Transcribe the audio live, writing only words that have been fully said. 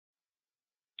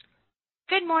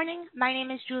Good morning. My name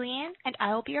is Julianne, and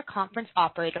I will be your conference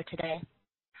operator today.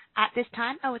 At this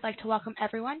time, I would like to welcome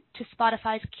everyone to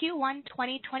Spotify's Q1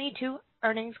 2022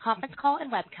 earnings conference call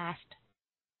and webcast.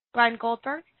 Bryan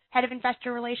Goldberg, Head of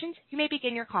Investor Relations, you may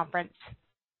begin your conference.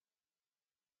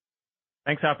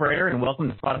 Thanks, operator, and welcome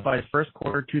to Spotify's first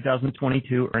quarter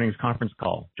 2022 earnings conference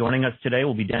call. Joining us today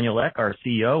will be Daniel Ek, our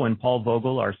CEO, and Paul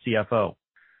Vogel, our CFO.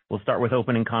 We'll start with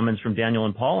opening comments from Daniel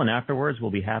and Paul, and afterwards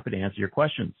we'll be happy to answer your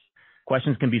questions.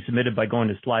 Questions can be submitted by going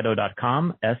to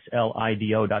slido.com,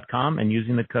 SLIDO.com, and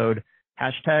using the code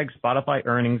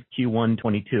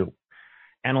 #SpotifyEarningsQ122.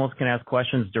 Analysts can ask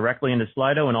questions directly into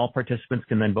Slido, and all participants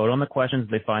can then vote on the questions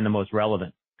they find the most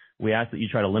relevant. We ask that you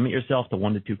try to limit yourself to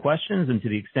 1 to 2 questions, and to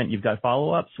the extent you've got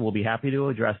follow-ups, we'll be happy to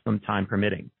address them time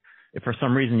permitting. If for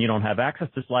some reason you don't have access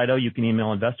to Slido, you can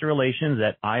email investor relations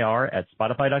at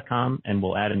ir@spotify.com, and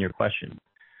we'll add in your question.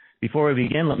 Before we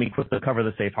begin, let me quickly cover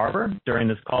the safe harbor. During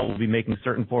this call, we'll be making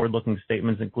certain forward-looking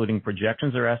statements, including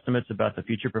projections or estimates about the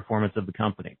future performance of the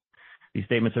company. These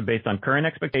statements are based on current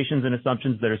expectations and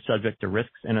assumptions that are subject to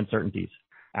risks and uncertainties.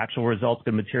 Actual results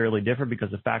could materially differ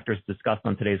because of factors discussed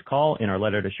on today's call, in our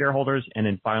letter to shareholders, and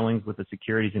in filings with the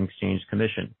Securities and Exchange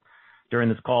Commission. During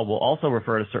this call, we'll also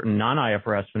refer to certain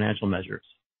non-IFRS financial measures.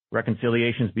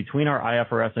 Reconciliations between our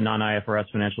IFRS and non-IFRS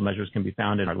financial measures can be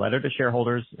found in our letter to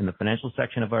shareholders, in the financial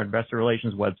section of our investor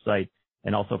relations website,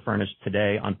 and also furnished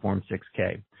today on Form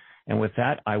 6-K. And with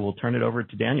that, I will turn it over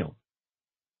to Daniel.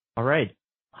 All right.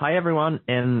 Hi, everyone,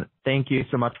 and thank you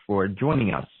so much for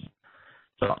joining us.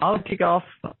 So I'll kick off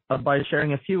by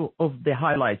sharing a few of the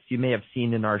highlights you may have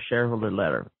seen in our shareholder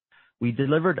letter. We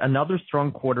delivered another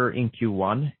strong quarter in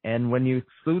Q1, and when you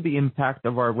exclude the impact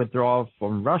of our withdrawal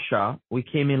from Russia, we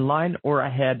came in line or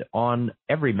ahead on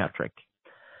every metric.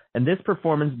 And this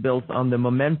performance builds on the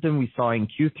momentum we saw in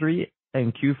Q3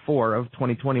 and Q4 of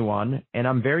 2021, and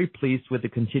I'm very pleased with the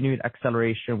continued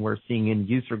acceleration we're seeing in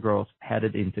user growth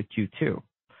headed into Q2.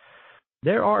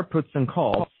 There are puts and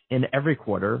calls in every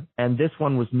quarter, and this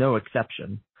one was no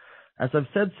exception. As I've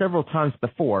said several times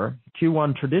before,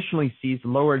 Q1 traditionally sees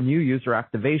lower new user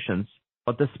activations,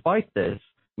 but despite this,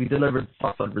 we delivered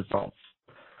solid results.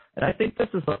 And I think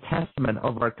this is a testament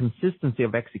of our consistency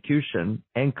of execution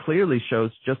and clearly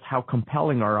shows just how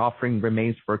compelling our offering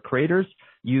remains for creators,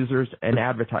 users, and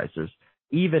advertisers,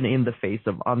 even in the face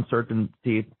of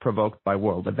uncertainty provoked by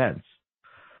world events.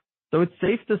 So it's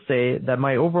safe to say that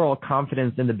my overall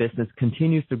confidence in the business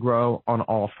continues to grow on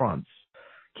all fronts.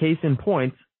 Case in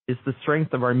point is the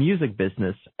strength of our music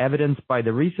business, evidenced by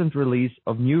the recent release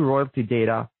of new royalty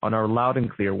data on our Loud and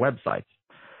Clear website.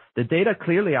 The data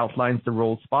clearly outlines the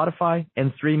role Spotify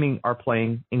and streaming are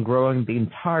playing in growing the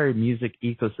entire music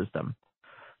ecosystem.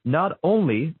 Not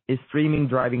only is streaming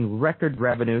driving record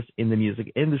revenues in the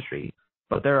music industry,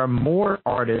 but there are more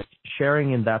artists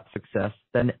sharing in that success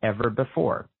than ever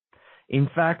before. In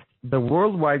fact, the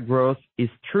worldwide growth is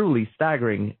truly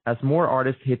staggering as more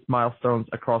artists hit milestones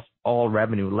across all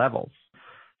revenue levels.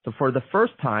 So for the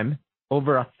first time,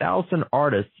 over 1,000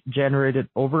 artists generated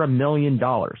over $1 million,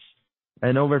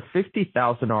 and over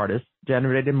 50,000 artists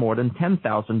generated more than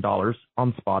 $10,000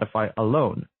 on Spotify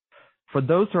alone. For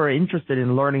those who are interested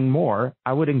in learning more,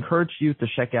 I would encourage you to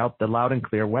check out the Loud and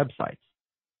Clear website.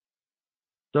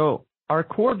 So our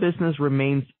core business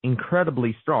remains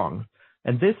incredibly strong.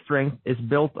 And this strength is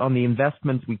built on the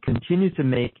investments we continue to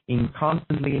make in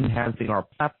constantly enhancing our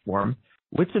platform,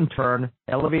 which in turn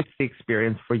elevates the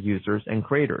experience for users and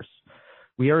creators.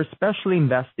 We are especially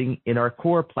investing in our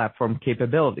core platform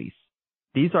capabilities.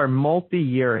 These are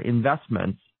multi-year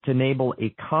investments to enable a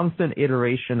constant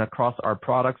iteration across our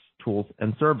products, tools,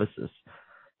 and services.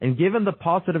 And given the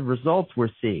positive results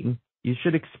we're seeing, you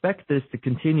should expect this to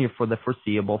continue for the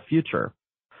foreseeable future.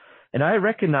 And I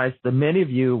recognize that many of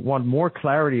you want more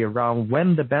clarity around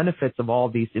when the benefits of all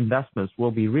these investments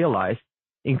will be realized,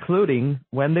 including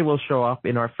when they will show up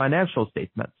in our financial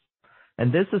statements.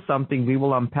 And this is something we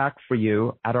will unpack for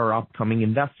you at our upcoming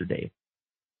Investor Day.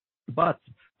 But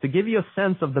to give you a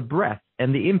sense of the breadth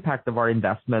and the impact of our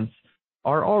investments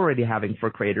are already having for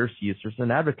creators, users,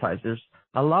 and advertisers,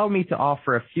 allow me to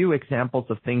offer a few examples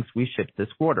of things we shipped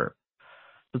this quarter.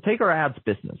 So take our ads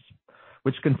business,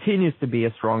 which continues to be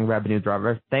a strong revenue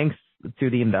driver thanks to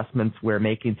the investments we're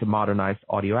making to modernize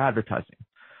audio advertising.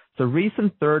 So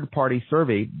recent third-party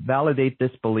survey validate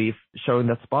this belief, showing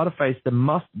that Spotify is the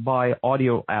must-buy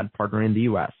audio ad partner in the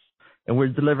US. And we're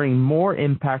delivering more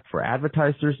impact for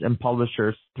advertisers and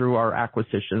publishers through our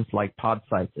acquisitions like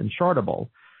Podsights and Chartable.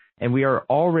 And we are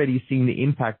already seeing the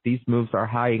impact these moves are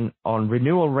having on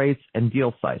renewal rates and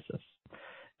deal sizes.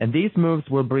 And these moves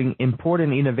will bring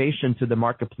important innovation to the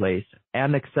marketplace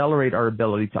and accelerate our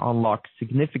ability to unlock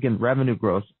significant revenue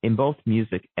growth in both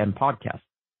music and podcasts.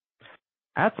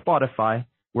 At Spotify,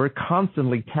 we're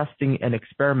constantly testing and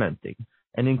experimenting,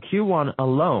 and in Q1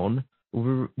 alone,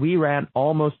 we ran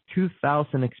almost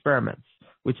 2,000 experiments,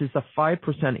 which is a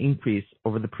 5% increase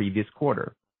over the previous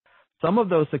quarter. Some of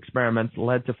those experiments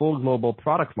led to full global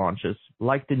product launches,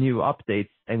 like the new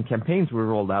updates and campaigns we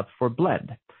rolled out for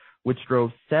Blend, which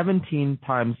drove 17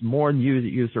 times more new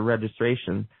user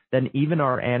registration than even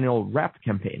our annual Wrapped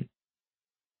campaign.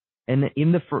 And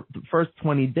in the first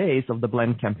 20 days of the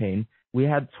Blend campaign, we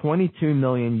had 22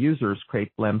 million users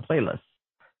create Blend playlists.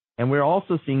 And we're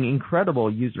also seeing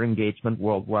incredible user engagement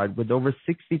worldwide, with over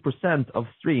 60% of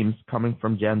streams coming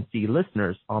from Gen Z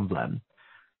listeners on Blend.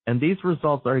 And these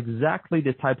results are exactly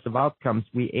the types of outcomes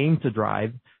we aim to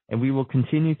drive, and we will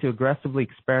continue to aggressively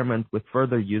experiment with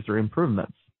further user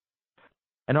improvements.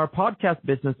 And our podcast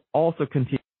business also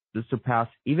continues to surpass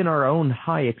even our own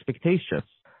high expectations,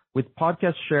 with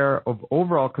podcast share of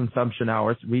overall consumption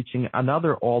hours reaching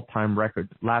another all-time record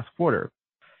last quarter.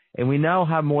 And we now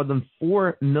have more than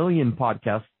 4 million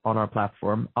podcasts on our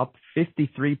platform, up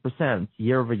 53%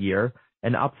 year over year,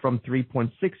 and up from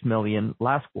 3.6 million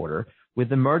last quarter,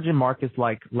 with emerging markets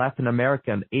like Latin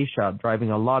America and Asia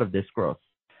driving a lot of this growth.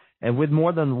 And with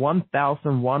more than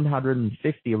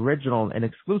 1,150 original and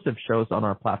exclusive shows on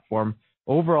our platform,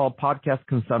 overall podcast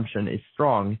consumption is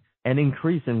strong and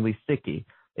increasingly sticky,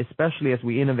 especially as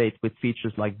we innovate with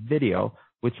features like video,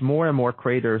 which more and more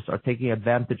creators are taking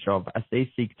advantage of as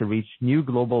they seek to reach new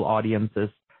global audiences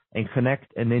and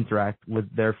connect and interact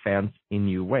with their fans in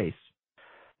new ways.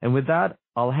 And with that,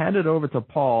 I'll hand it over to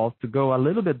Paul to go a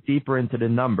little bit deeper into the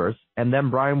numbers, and then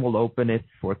Brian will open it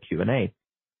for Q&A.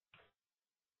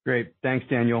 Great. Thanks,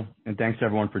 Daniel, and thanks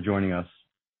everyone for joining us.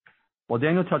 While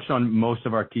Daniel touched on most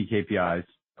of our key KPIs,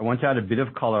 I want to add a bit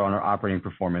of color on our operating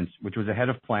performance, which was ahead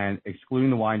of plan, excluding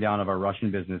the wind down of our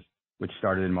Russian business, which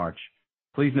started in March.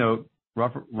 Please note,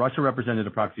 Russia represented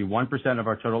approximately 1% of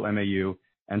our total MAU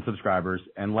and subscribers,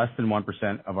 and less than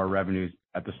 1% of our revenues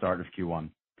at the start of Q1.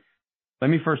 Let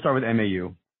me first start with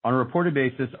MAU. On a reported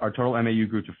basis, our total MAU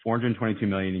grew to 422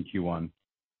 million in Q1.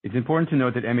 It's important to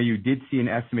note that MAU did see an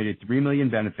estimated 3 million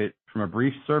benefit from a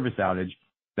brief service outage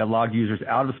that logged users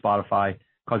out of Spotify,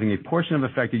 causing a portion of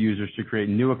affected users to create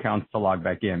new accounts to log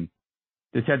back in.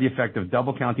 This had the effect of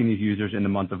double counting these users in the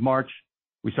month of March.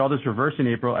 We saw this reverse in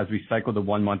April as we cycled the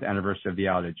 1-month anniversary of the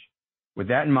outage. With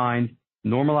that in mind,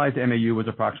 normalized MAU was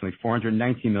approximately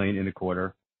 419 million in the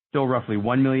quarter, still roughly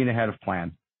 1 million ahead of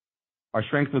plan. Our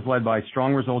strength was led by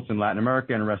strong results in Latin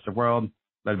America and the rest of the world,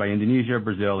 led by Indonesia,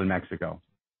 Brazil, and Mexico.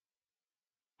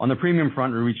 On the premium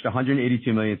front, we reached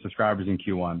 182 million subscribers in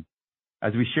Q1.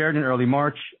 As we shared in early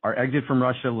March, our exit from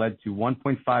Russia led to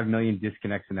 1.5 million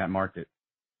disconnects in that market.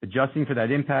 Adjusting for that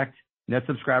impact, net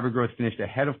subscriber growth finished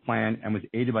ahead of plan and was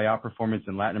aided by outperformance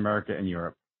in Latin America and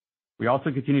Europe. We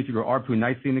also continued to grow ARPU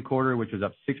nicely in the quarter, which was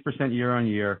up 6% year on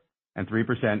year and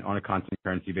 3% on a constant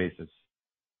currency basis.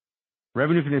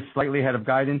 Revenue finished slightly ahead of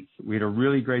guidance. We had a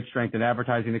really great strength in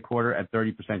advertising in the quarter at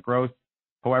 30% growth.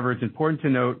 However, it's important to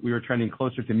note we were trending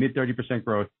closer to mid 30%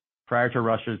 growth prior to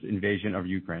Russia's invasion of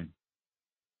Ukraine.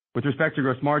 With respect to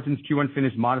gross margins, Q1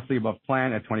 finished modestly above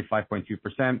plan at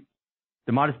 25.2%.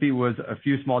 The modest beat was a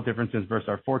few small differences versus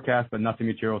our forecast, but nothing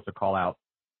material to call out.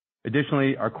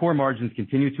 Additionally, our core margins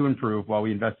continue to improve while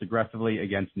we invest aggressively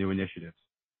against new initiatives.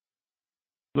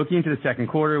 Looking into the second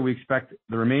quarter, we expect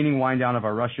the remaining wind down of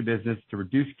our Russia business to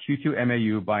reduce Q2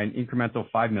 MAU by an incremental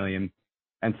 5 million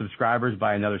and subscribers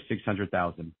by another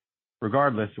 600,000.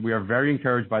 Regardless, we are very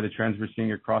encouraged by the trends we're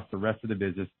seeing across the rest of the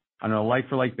business. On a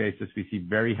like-for-like basis, we see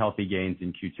very healthy gains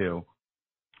in Q2.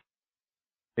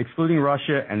 Excluding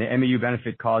Russia and the MAU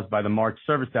benefit caused by the March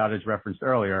service outage referenced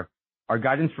earlier, our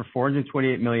guidance for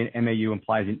 428 million MAU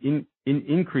implies an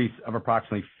increase of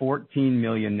approximately 14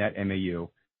 million net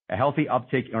MAU, a healthy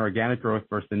uptick in organic growth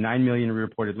versus the 9 million we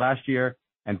reported last year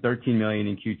and 13 million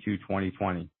in Q2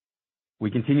 2020. We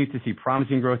continue to see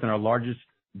promising growth in our largest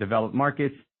developed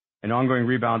markets, an ongoing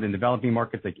rebound in developing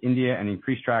markets like India, and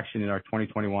increased traction in our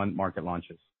 2021 market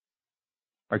launches.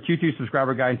 Our Q2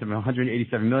 subscriber guidance of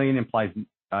 187 million implies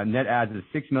net adds of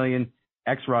 6 million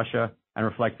ex-Russia and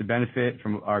reflects the benefit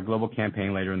from our global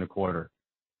campaign later in the quarter.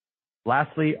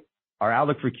 Lastly, our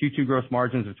outlook for Q2 gross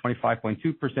margins of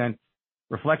 25.2%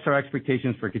 reflects our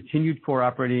expectations for continued core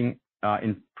operating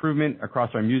improvement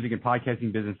across our music and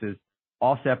podcasting businesses,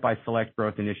 offset by select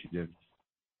growth initiatives.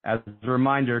 As a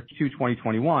reminder, Q2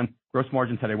 2021 gross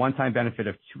margins had a one-time benefit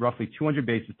of roughly 200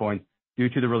 basis points due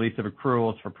to the release of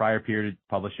accruals for prior period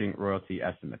publishing royalty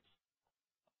estimates.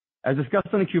 As discussed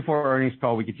on the Q4 earnings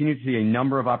call, we continue to see a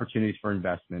number of opportunities for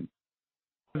investment.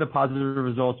 With the positive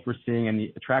results we're seeing and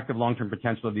the attractive long-term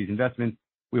potential of these investments,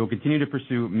 we will continue to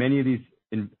pursue many of these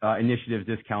initiatives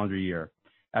this calendar year.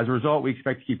 As a result, we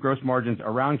expect to keep gross margins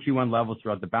around Q1 levels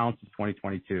throughout the balance of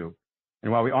 2022.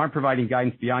 And while we aren't providing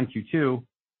guidance beyond Q2,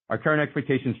 our current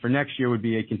expectations for next year would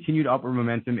be a continued upward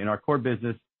momentum in our core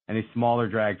business and a smaller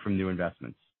drag from new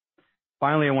investments.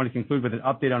 Finally, I want to conclude with an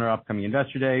update on our upcoming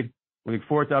Investor Day. We look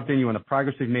forward to updating you on the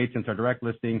progress we've made since our direct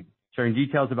listing, sharing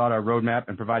details about our roadmap,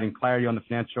 and providing clarity on the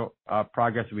financial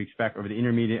progress that we expect over the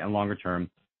intermediate and longer term.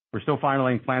 We're still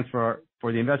finalizing plans for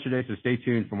the Investor Day, so stay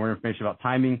tuned for more information about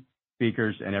timing,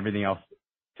 speakers, and everything else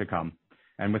to come.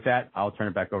 And with that, I'll turn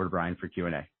it back over to Brian for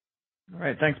Q&A. All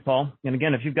right, thanks, Paul. And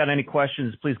again, if you've got any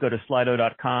questions, please go to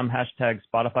slido.com, hashtag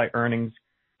Spotify earnings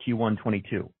Q1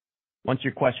 22. Once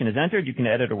your question is entered, you can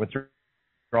edit or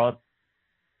withdraw it,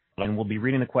 and we'll be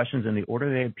reading the questions in the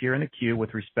order they appear in the queue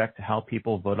with respect to how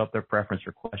people vote up their preference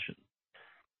for questions.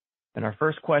 And our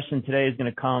first question today is going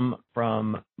to come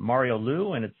from Mario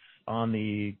Lu, and it's on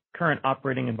the current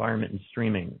operating environment in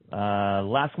streaming.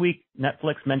 Last week,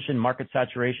 Netflix mentioned market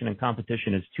saturation and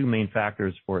competition as two main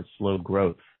factors for its slow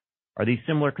growth. Are these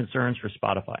similar concerns for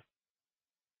Spotify?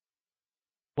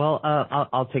 Well,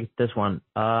 I'll take this one.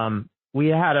 We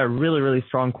had a really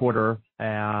strong quarter,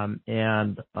 and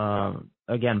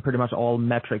again, pretty much all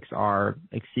metrics are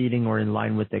exceeding or in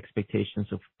line with the expectations.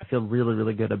 So I feel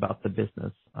really good about the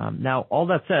business. Now, all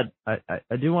that said,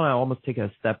 I do want to almost take a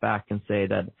step back and say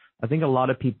that I think a lot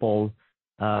of people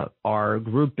are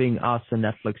grouping us and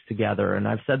Netflix together. And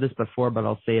I've said this before, but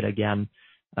I'll say it again.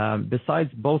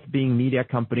 Besides both being media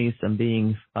companies and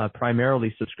being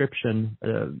primarily subscription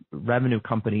revenue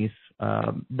companies,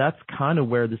 that's kind of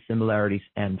where the similarities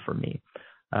end for me.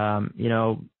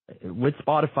 With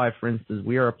Spotify, for instance,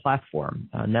 we are a platform.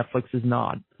 Netflix is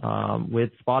not.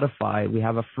 With Spotify, we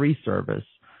have a free service.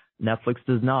 Netflix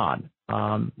does not.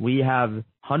 We have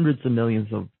hundreds of millions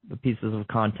of pieces of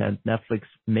content. Netflix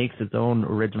makes its own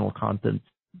original content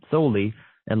solely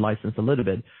and license a little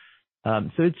bit.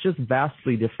 So it's just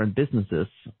vastly different businesses.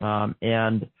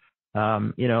 Again,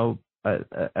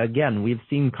 we've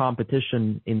seen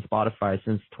competition in Spotify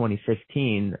since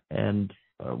 2015. And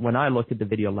when I look at the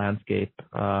video landscape,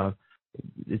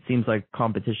 it seems like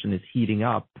competition is heating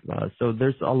up. So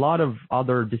there's a lot of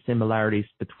other dissimilarities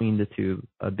between the two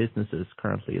businesses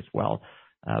currently as well.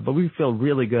 But we feel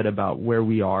really good about where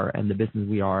we are and the business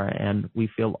we are. And we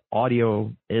feel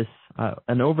audio is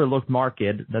an overlooked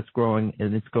market that's growing,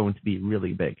 and it's going to be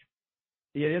really big.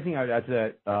 Yeah, the other thing I would add to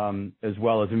that as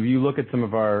well is if you look at some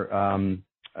of our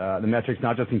the metrics,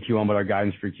 not just in Q1, but our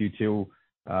guidance for Q2,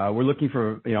 we're looking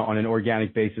for, on an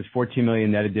organic basis, 14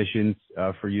 million net additions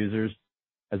for users.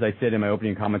 As I said in my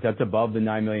opening comments, that's above the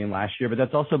 9 million last year, but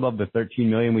that's also above the 13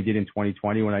 million we did in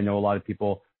 2020, when I know a lot of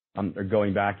people are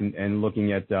going back and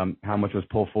looking at how much was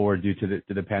pulled forward due to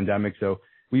the pandemic. So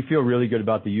we feel really good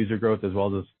about the user growth as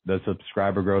well as the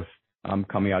subscriber growth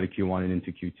coming out of Q1 and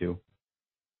into Q2.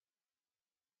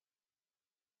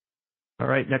 All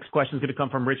right, next question is going to come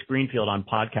from Rich Greenfield on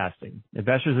podcasting.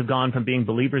 Investors have gone from being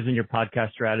believers in your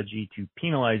podcast strategy to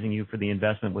penalizing you for the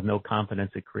investment with no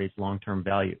confidence it creates long-term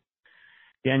value.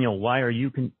 Daniel, why are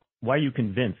you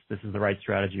convinced this is the right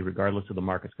strategy regardless of the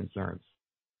market's concerns?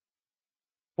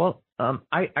 Well,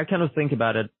 I kind of think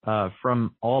about it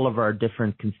from all of our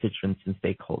different constituents and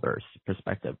stakeholders'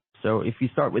 perspective. So if you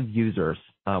start with users,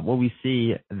 what we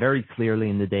see very clearly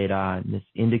in the data, and it's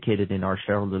indicated in our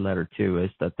shareholder letter too, is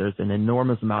that there's an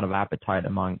enormous amount of appetite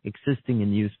among existing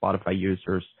and new Spotify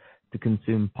users to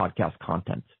consume podcast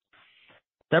content.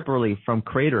 Separately, from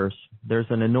creators, there's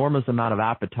an enormous amount of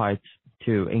appetite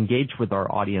to engage with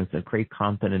our audience and create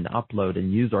content and upload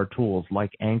and use our tools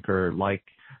like Anchor, like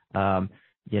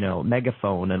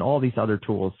Megaphone, and all these other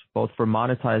tools, both for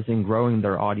monetizing, growing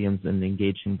their audience, and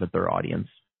engaging with their audience.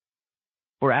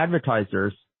 For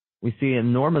advertisers, we see an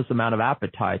enormous amount of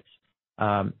appetite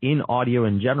in audio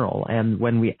in general. And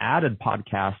when we added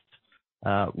podcasts,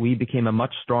 we became a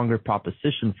much stronger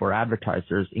proposition for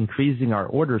advertisers, increasing our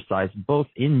order size both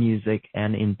in music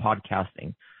and in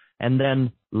podcasting. And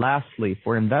then lastly,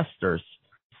 for investors,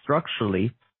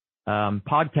 structurally,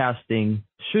 podcasting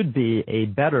should be a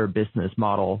better business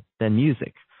model than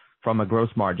music from a gross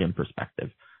margin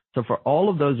perspective. So for all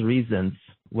of those reasons,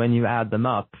 when you add them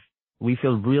up, we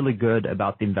feel really good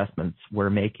about the investments we're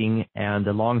making and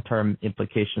the long-term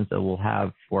implications that we'll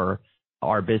have for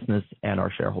our business and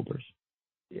our shareholders.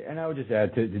 Yeah, and I would just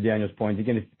add to Daniel's point,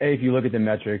 again, if you look at the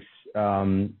metrics,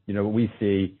 we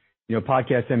see,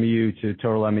 podcast MAU to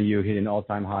total MAU hit an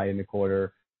all-time high in the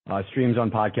quarter. Streams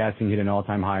on podcasting hit an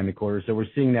all-time high in the quarter. So we're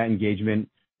seeing that engagement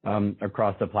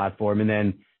across the platform. And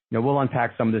then, we'll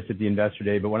unpack some of this at the Investor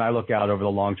Day, but when I look out over the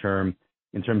long term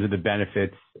in terms of the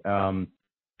benefits and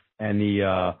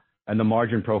the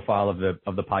margin profile of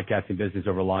the podcasting business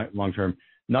over long term,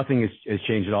 nothing has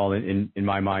changed at all in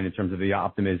my mind in terms of the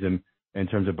optimism in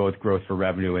terms of both growth for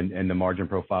revenue and the margin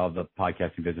profile of the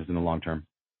podcasting business in the long term.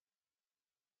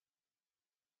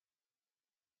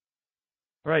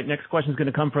 All right, next question is going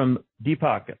to come from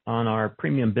Deepak on our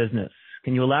premium business.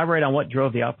 Can you elaborate on what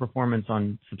drove the outperformance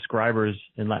on subscribers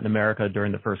in Latin America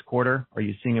during the first quarter? Are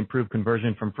you seeing improved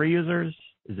conversion from free users?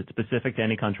 Is it specific to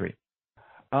any country?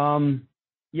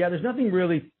 Yeah, there's nothing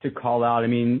really to call out. I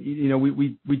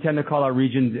mean, we tend to call out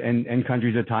regions and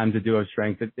countries at times that do have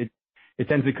strength. It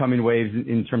tends to come in waves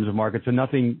in terms of markets. So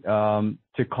nothing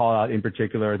to call out in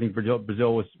particular. I think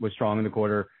Brazil was strong in the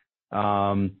quarter.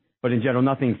 But in general,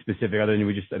 nothing specific other than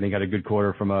we just, I think, had a good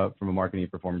quarter from a marketing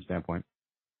performance standpoint.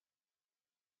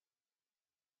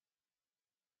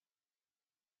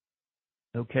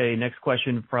 Okay, next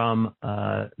question from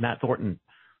Matt Thornton.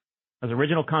 As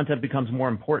original content becomes more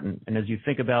important, and as you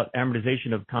think about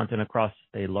amortization of content across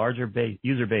a larger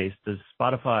user base, does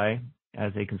Spotify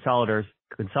as a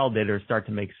consolidator start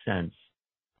to make sense?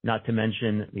 Not to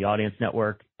mention the audience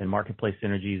network and marketplace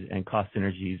synergies and cost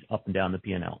synergies up and down the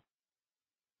P&L.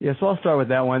 Yeah, so I'll start with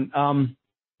that one. I'm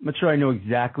not sure I know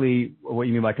exactly what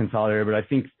you mean by consolidator, but I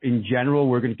think in general,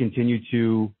 we're going to continue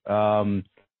to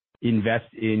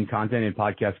invest in content and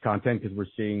podcast content because we're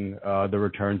seeing the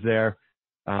returns there.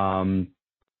 You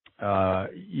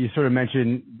sort of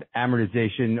mentioned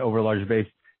amortization over a larger base.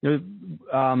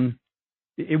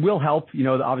 It will help.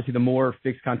 Obviously, the more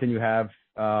fixed content you have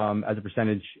as a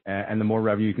percentage, and the more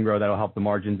revenue you can grow, that'll help the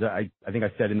margins. I think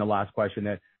I said in the last question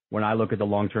that when I look at the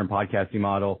long-term podcasting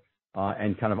model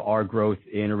and kind of our growth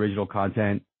in original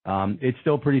content, it's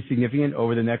still pretty significant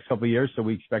over the next couple of years. So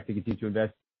we expect to continue to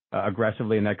invest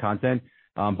aggressively in that content,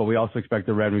 but we also expect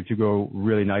the revenue to grow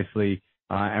really nicely,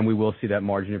 and we will see that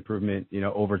margin improvement,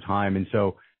 over time. And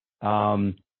so,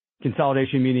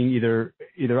 consolidation meaning either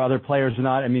other players or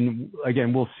not. I mean,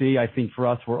 again, we'll see. I think for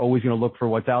us, we're always going to look for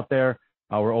what's out there.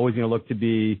 We're always going to look to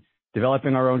be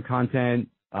developing our own content,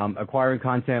 acquiring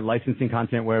content, licensing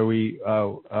content where we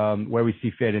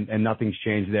see fit, and nothing's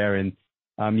changed there. And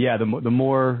the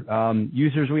more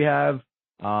users we have,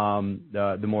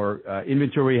 the more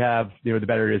inventory we have, the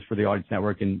better it is for the audience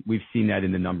network, and we've seen that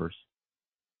in the numbers.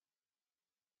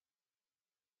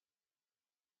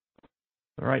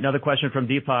 All right, another question from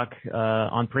Deepak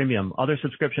on premium. Other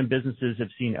subscription businesses have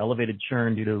seen elevated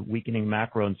churn due to weakening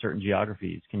macro in certain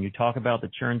geographies. Can you talk about the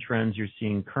churn trends you're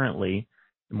seeing currently?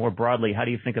 And more broadly, how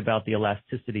do you think about the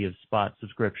elasticity of Spot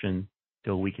subscription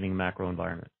to a weakening macro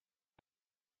environment?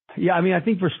 Yeah, I mean, I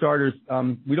think for starters,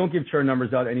 we don't give churn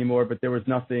numbers out anymore, but there was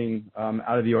nothing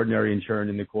out of the ordinary in churn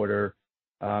in the quarter.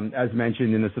 As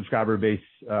mentioned in the subscriber base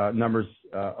numbers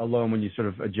alone, when you sort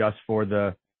of adjust for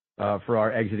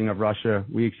our exiting of Russia,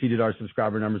 we exceeded our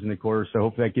subscriber numbers in the quarter. So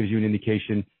hopefully that gives you an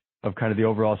indication of kind of the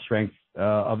overall strength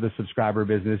of the subscriber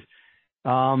business.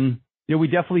 We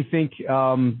definitely think,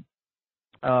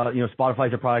 Spotify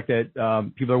is a product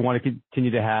that people want to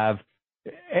continue to have.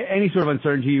 Any sort of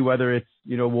uncertainty, whether it's,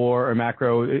 war or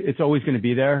macro, it's always going to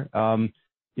be there.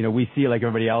 We see it like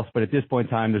everybody else, but at this point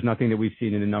in time, there's nothing that we've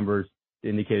seen in the numbers to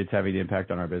indicate it's having an impact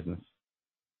on our business.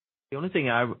 The only thing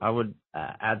I would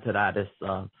add to that is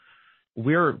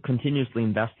we're continuously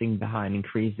investing behind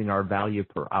increasing our value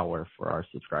per hour for our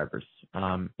subscribers.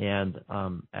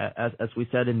 As we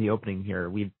said in the opening here,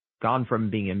 we've gone from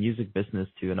being a music business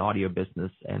to an audio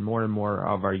business, and more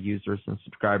of our users and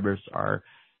subscribers are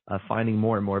finding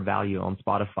more and more value on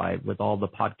Spotify with all the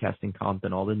podcasting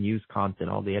content, all the news content,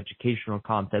 all the educational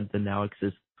content that now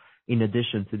exists in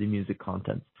addition to the music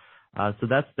content. So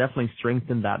that's definitely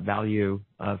strengthened that value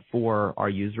for our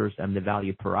users and the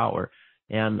value per hour.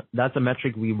 And that's a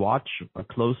metric we watch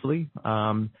closely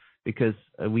because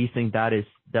we think that is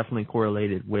definitely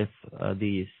correlated with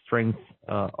the strength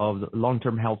of the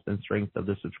long-term health and strength of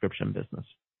the subscription business.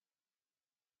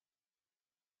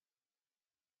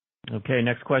 Okay,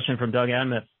 next question from Doug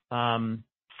Anmuth.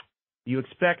 You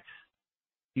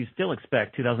still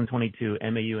expect 2022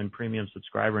 MAU and premium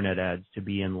subscriber net adds to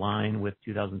be in line with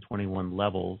 2021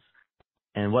 levels?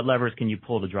 And what levers can you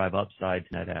pull to drive upside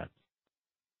to net adds?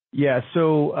 Yeah,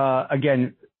 so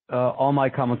again, all my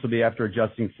comments will be after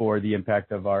adjusting for the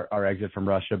impact of our exit from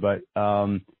Russia. But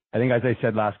I think, as I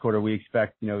said last quarter, we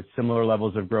expect similar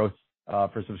levels of growth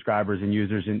for subscribers and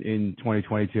users in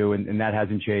 2022, and that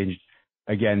hasn't changed.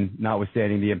 Again,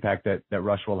 notwithstanding the impact that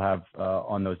Russia will have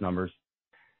on those numbers.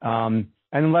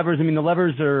 And the levers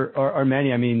are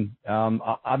many.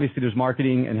 Obviously there's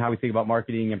marketing and how we think about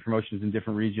marketing and promotions in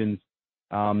different regions.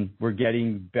 We're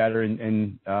getting better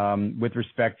in with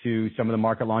respect to some of the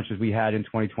market launches we had in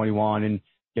 2021 and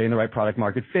getting the right product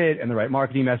market fit and the right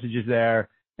marketing messages there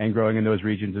and growing in those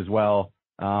regions as well.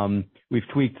 We've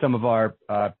tweaked some of our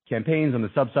campaigns on the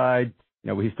sub side.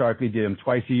 We historically did them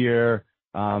twice a year,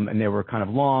 and they were kind of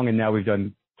long, and now we've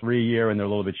done 3 a year and they're a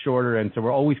little bit shorter. And so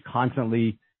we're always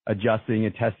constantly adjusting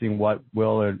and testing what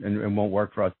will and won't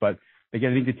work for us. But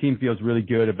again, I think the team feels really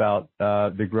good about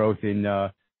the growth in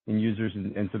users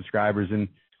and subscribers. And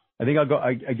I think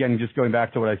again, just going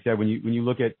back to what I said, when you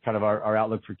look at kind of our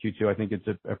outlook for Q2, I think it's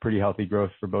a pretty healthy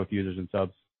growth for both users and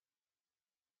subs.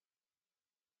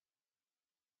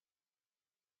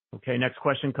 Okay, next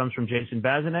question comes from Jason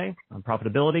Bazinet on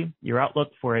profitability. Your outlook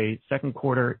for a second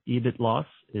quarter EBIT loss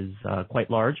is quite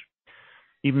large,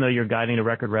 even though you're guiding to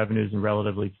record revenues and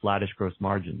relatively flattish gross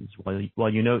margins. While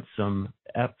you note some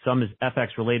is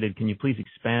FX related, can you please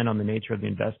expand on the nature of the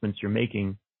investments you're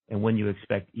making and when you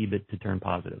expect EBIT to turn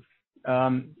positive?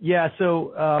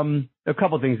 So a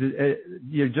couple of things.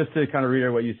 Just to kind of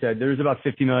reiterate what you said, there's about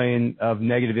 $50 million of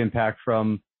negative impact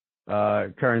from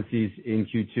currencies in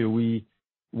Q2.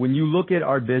 When you look at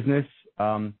our business,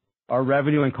 our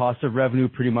revenue and cost of revenue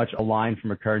pretty much align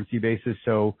from a currency basis.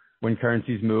 So when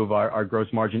currencies move, our gross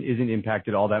margin isn't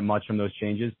impacted all that much from those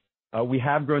changes. We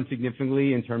have grown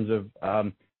significantly in terms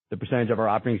of the percentage of our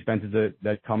operating expenses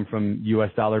that come from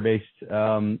US dollar-based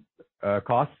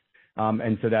costs.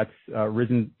 And so that's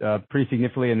risen pretty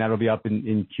significantly, and that'll be up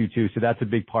in Q2. So that's a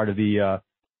big part of the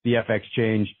FX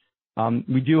change.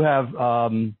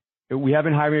 We have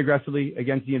been hiring aggressively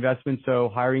against the investment, so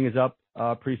hiring is up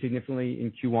pretty significantly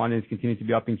in Q1 and it's continuing to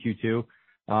be up in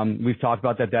Q2. We've talked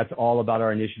about that. That's all about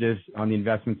our initiatives on the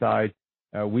investment side.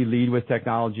 We lead with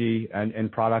technology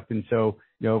and product, and so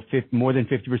more than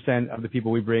 50% of the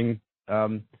people we bring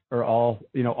are all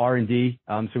R&D.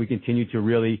 So we continue to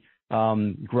really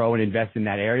grow and invest in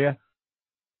that area.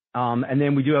 And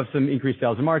then we do have some increased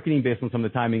sales and marketing based on some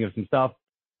of the timing of some stuff.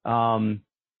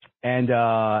 And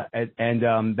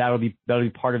that'll be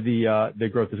part of the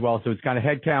growth as well. So it's kind of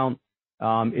headcount,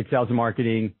 it's sales and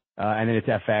marketing, and then it's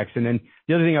FX. And then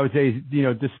the other thing I would say is,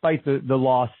 despite the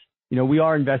loss, we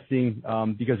are investing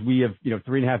because we have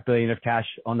 $3.5 billion of cash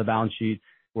on the balance sheet.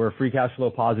 We're a free cash flow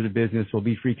positive business. We'll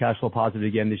be free cash flow positive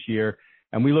again this year.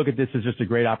 And we look at this as just a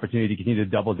great opportunity to continue to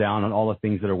double down on all the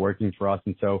things that are working for us.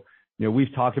 And so,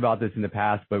 we've talked about this in the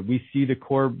past, but we see the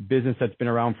core business that's been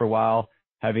around for a while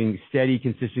having steady,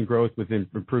 consistent growth with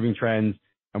improving trends.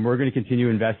 And we're going to continue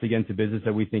to invest against a business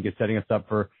that we think is setting us up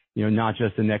for, not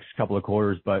just the next couple of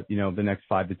quarters, but, the next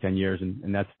 5 to 10 years.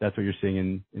 And that's what you're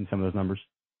seeing in some of those numbers.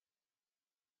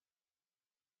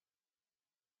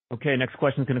 Okay, next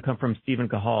question is going to come from Stephen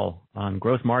Cahall on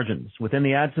gross margins. Within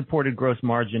the ad-supported gross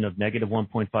margin of negative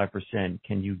 1.5%,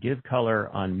 can you give color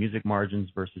on music margins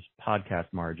versus podcast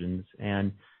margins?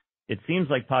 And it seems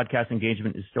like podcast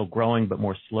engagement is still growing, but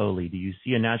more slowly. Do you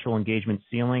see a natural engagement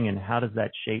ceiling, and how does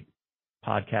that shape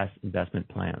podcast investment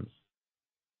plans?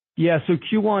 Yeah, so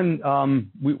Q1,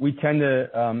 we tend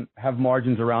to have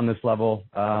margins around this level.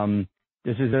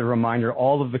 This is a reminder,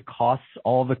 all of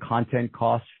the content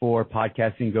costs for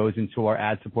podcasting goes into our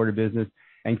ad-supported business.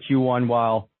 And Q1,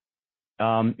 while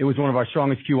it was one of our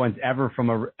strongest Q1s ever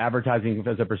from advertising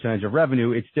as a percentage of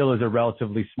revenue, it still is a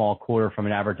relatively small quarter from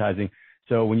an advertising.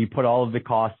 So when you put all of the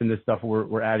costs and this stuff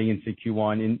we're adding into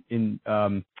Q1 into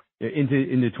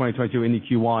 2022 into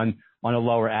Q1 on a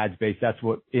lower ads base, that's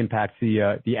what impacts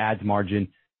the ads margin.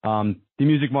 The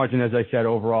music margin, as I said,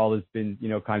 overall has been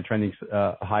kind of trending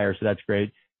higher, so that's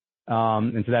great.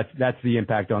 And so that's the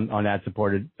impact on ad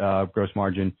supported gross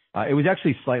margin. It was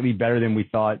actually slightly better than we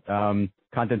thought.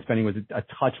 Content spending was a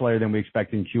touch lighter than we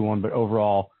expected in Q1, but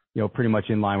overall, pretty much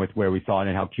in line with where we thought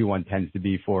and how Q1 tends to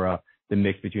be for the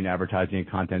mix between advertising and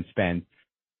content spend.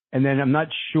 And then I'm not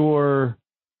sure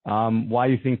why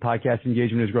you think podcast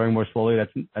engagement is growing more slowly.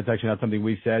 That's actually not something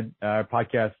we've said.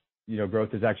 Podcast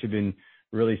growth has actually been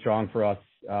really strong for us.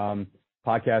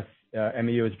 Podcast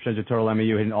MAU as a percentage of total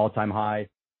MAU hit an all-time high.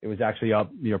 It was actually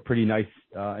up pretty nice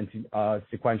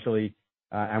sequentially,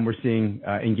 and we're seeing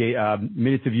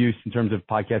minutes of use in terms of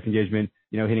podcast engagement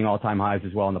hitting all-time highs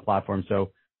as well on the platform.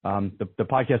 So the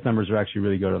podcast numbers are actually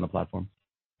really good on the platform.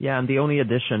 Yeah, and the only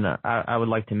addition I would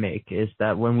like to make is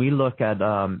that when we look at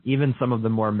even some of the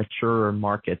more mature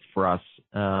markets for us,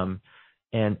 and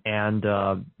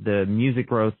the music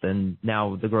growth and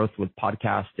now the growth with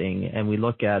podcasting, and we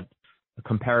look at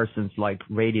comparisons like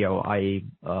radio, i.e.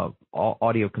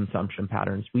 audio consumption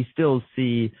patterns, we still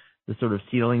see the sort of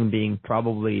ceiling being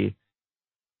probably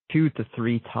 2 to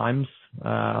 3 times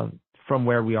from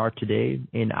where we are today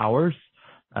in hours.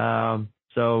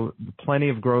 So plenty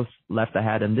of growth left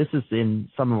ahead, and this is in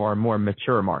some of our more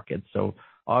mature markets. So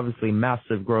obviously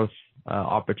massive growth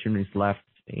opportunities left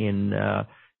in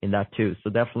that too. So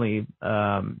definitely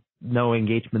no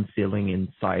engagement ceiling in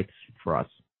sight for us.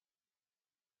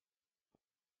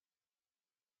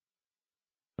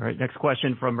 All right, next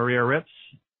question from Maria Rips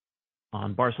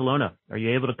on Barcelona. Are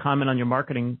you able to comment on your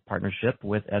marketing partnership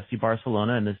with FC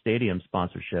Barcelona and the stadium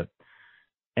sponsorship?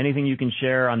 Anything you can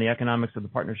share on the economics of the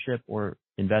partnership or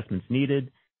investments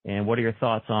needed? And what are your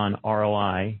thoughts on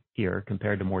ROI here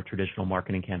compared to more traditional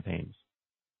marketing campaigns?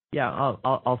 Yeah,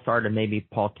 I'll start and maybe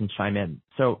Paul can chime in.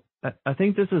 So I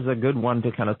think this is a good one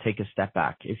to kind of take a step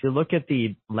back. If you look at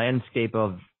the landscape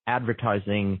of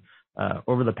advertising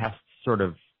over the past sort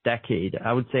of decade,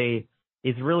 I would say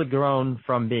it's really grown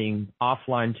from being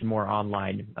offline to more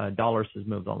online. Dollars has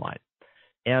moved online.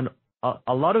 And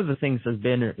a lot of the things has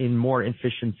been in more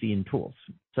efficiency in tools.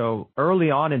 So early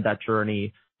on in that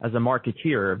journey, as a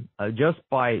marketeer, just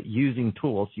by using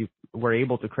tools, you were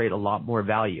able to create a lot more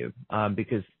value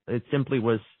because it simply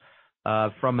was,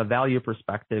 from a value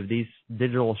perspective, these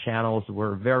digital channels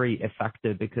were very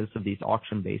effective because of these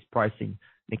auction-based pricing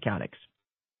mechanics.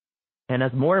 And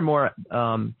as more and more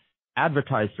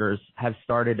advertisers have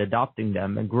started adopting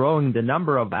them and growing the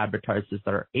number of advertisers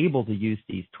that are able to use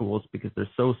these tools because they're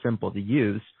so simple to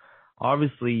use,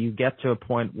 obviously you get to a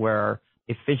point where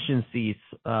efficiencies,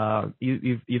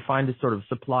 you find a sort of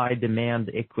supply-demand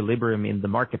equilibrium in the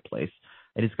marketplace,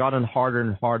 and it's gotten harder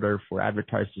and harder for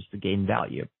advertisers to gain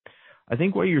value. I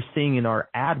think what you're seeing in our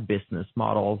ad business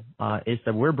model is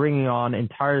that we're bringing on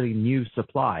entirely new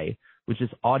supply, which is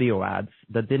audio ads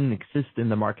that didn't exist in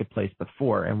the marketplace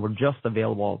before and were just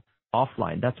available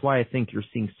offline. That's why I think you're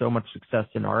seeing so much success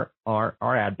in our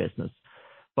ad business.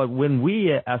 But when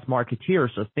we as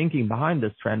marketeers are thinking behind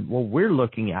this trend, what we're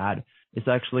looking at is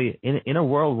actually in a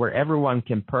world where everyone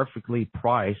can perfectly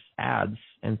price ads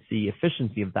and see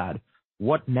efficiency of that,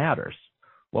 what matters?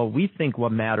 Well, we think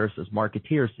what matters as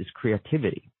marketeers is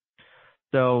creativity.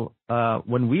 So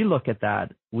when we look at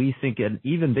that, we think an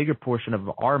even bigger portion of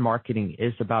our marketing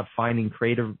is about finding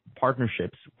creative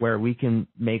partnerships where we can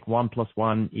make 1 +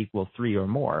 1 = 3 or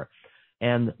more.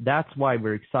 And that's why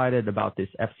we're excited about this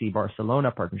FC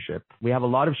Barcelona partnership. We have a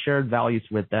lot of shared values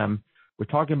with them. We're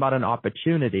talking about an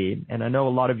opportunity, and I know a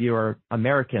lot of you are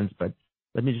Americans, but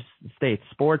let me just state,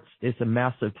 sports is a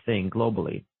massive thing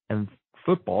globally, and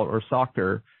football or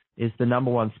soccer is the number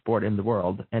 1 sport in the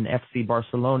world, and FC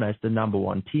Barcelona is the number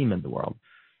 1 team in the world.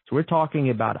 So we're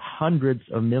talking about hundreds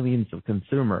of millions of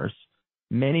consumers.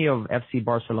 Many of FC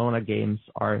Barcelona games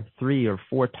are 3 or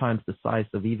 4 times the size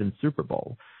of even Super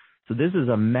Bowl. So this is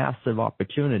a massive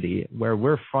opportunity where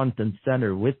we're front and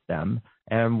center with them,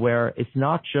 and where it's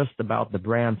not just about the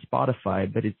brand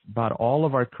Spotify, but it's about all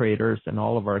of our creators and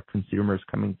all of our consumers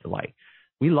coming to light.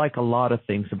 We like a lot of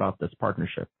things about this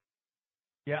partnership.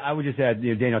 Yeah, I would just add,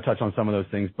 Daniel touched on some of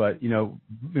those things, but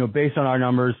based on our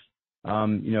numbers,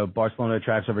 Barcelona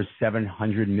attracts over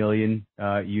 700 million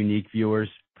unique viewers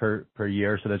per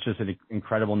year, so that's just an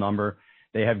incredible number.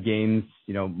 They have games,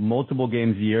 multiple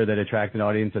games a year that attract an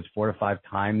audience that's 4 to 5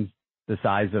 times the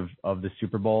size of the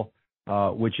Super Bowl,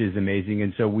 which is amazing.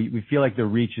 And so we feel like the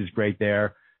reach is great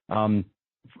there.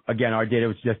 Again, our data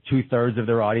was just 2/3 of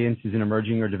their audience is in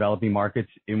emerging or developing markets,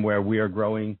 in where we are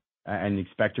growing and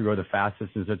expect to grow the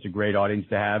fastest, and so it's a great audience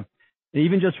to have. And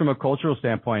even just from a cultural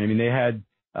standpoint, I mean, they had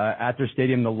at their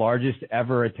stadium the largest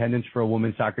ever attendance for a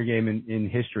women's soccer game in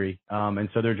history, and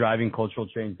so they're driving cultural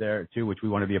change there too, which we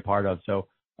want to be a part of. So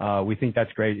we think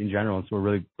that's great in general, and so we're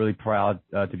really, really proud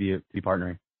to be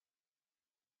partnering.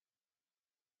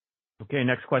 Okay,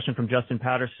 next question from Justin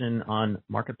Patterson on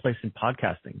marketplace and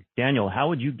podcasting. Daniel, how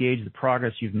would you gauge the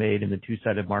progress you've made in the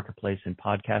two-sided marketplace and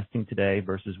podcasting today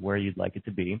versus where you'd like it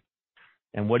to be?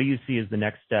 And what do you see as the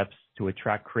next steps to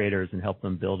attract creators and help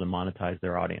them build and monetize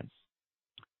their audience?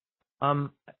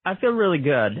 I feel really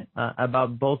good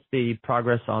about both the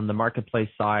progress on the marketplace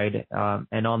side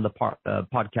and on the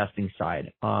podcasting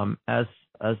side.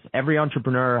 As every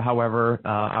entrepreneur, however,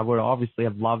 I would obviously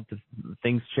have loved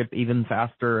things ship even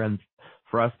faster and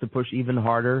for us to push even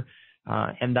harder.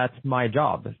 And that's my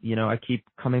job. I keep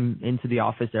coming into the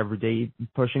office every day,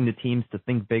 pushing the teams to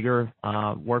think bigger,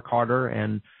 work harder,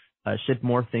 and ship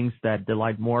more things that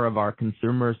delight more of our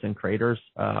consumers and creators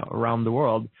around the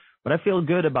world. But I feel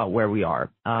good about where we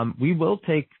are. We will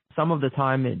take some of the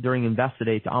time during Investor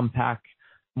Day to unpack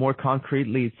more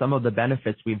concretely some of the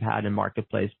benefits we've had in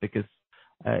Marketplace, because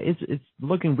it's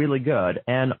looking really good.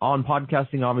 And on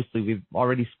podcasting, obviously, we've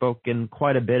already spoken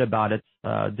quite a bit about it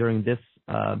during this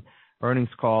earnings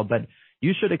call, but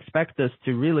you should expect us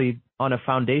to really, on a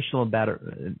foundational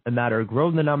matter,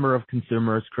 grow the number of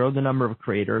consumers, grow the number of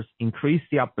creators, increase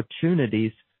the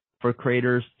opportunities for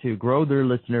creators to grow their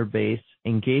listener base,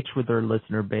 engage with their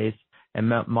listener base,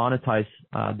 and monetize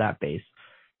that base.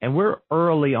 And we're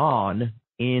early on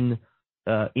in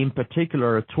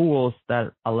particular tools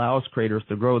that allows creators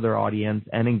to grow their audience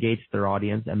and engage their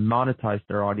audience and monetize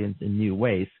their audience in new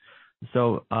ways.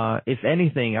 So if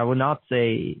anything, I would not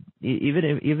say,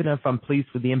 even if I'm pleased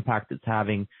with the impact it's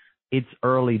having, it's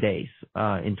early days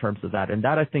in terms of that. And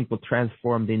that, I think, will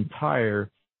transform the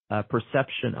entire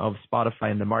perception of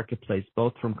Spotify in the marketplace,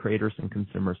 both from creators and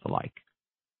consumers alike.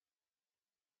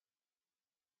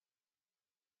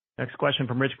 Next question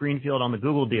from Rich Greenfield on the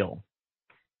Google deal.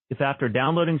 If after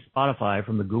downloading Spotify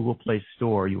from the Google Play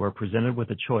Store, you are presented with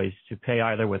a choice to pay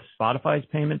either with Spotify's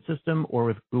payment system or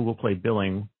with Google Play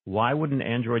billing, why would an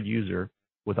Android user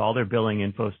with all their billing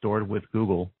info stored with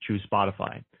Google choose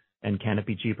Spotify? And can it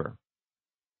be cheaper?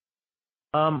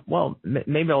 Well,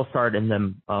 maybe I'll start and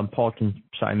then Paul can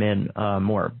chime in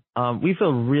more. We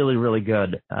feel really, really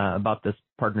good about this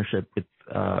partnership with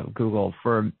Google.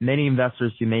 For many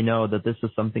investors, you may know that this is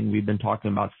something we've been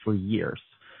talking about for years.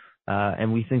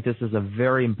 And we think this is a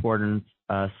very important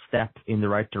step in the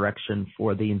right direction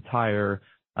for the entire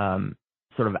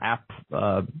sort of app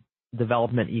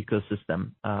development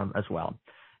ecosystem as well.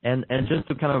 And just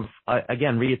to kind of,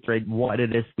 again, reiterate what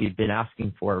it is we've been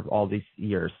asking for all these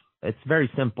years. It's very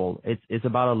simple. It's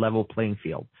about a level playing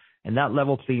field. And that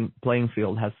level playing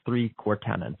field has three core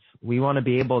tenets. We want to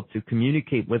be able to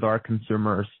communicate with our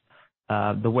consumers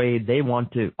the way they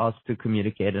want us to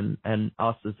communicate and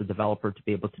us as a developer to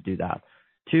be able to do that.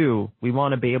 2, we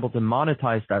want to be able to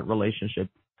monetize that relationship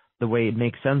the way it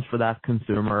makes sense for that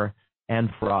consumer and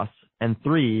for us. And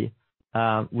 3,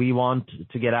 we want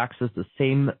to get access to the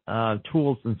same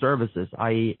tools and services,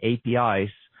 i.e.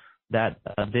 APIs, that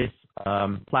this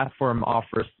platform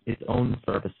offers its own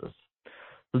services.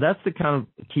 So that's the kind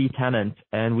of key tenet,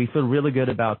 and we feel really good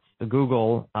about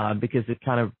Google because it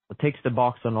kind of takes the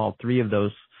box on all three of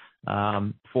those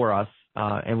for us,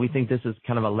 and we think this is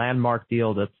kind of a landmark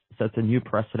deal that sets a new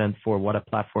precedent for what a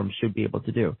platform should be able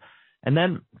to do. And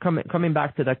then coming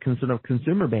back to that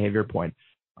consumer behavior point,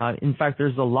 in fact,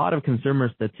 there's a lot of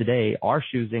consumers that today are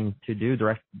choosing to do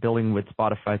direct billing with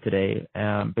Spotify today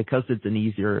because it's an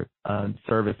easier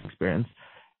service experience.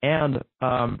 And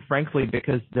frankly,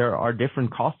 because there are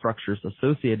different cost structures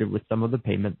associated with some of the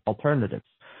payment alternatives.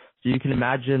 So you can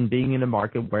imagine being in a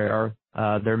market where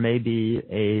there may be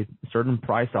a certain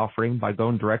price offering by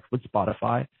going direct with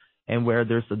Spotify, and where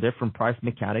there's a different price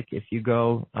mechanic if you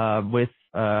go with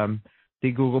the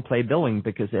Google Play billing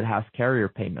because it has carrier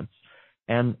payments.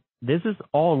 And this is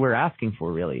all we're asking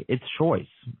for, really. It's choice.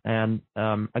 And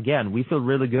again, we feel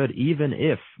really good even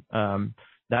if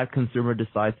that consumer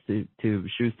decides to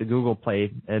choose the Google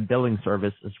Play billing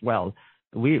service as well.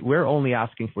 We're only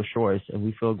asking for choice, and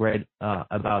we feel great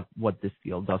about what this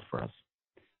deal does for us.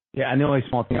 Yeah, and the only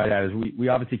small thing I'd add is we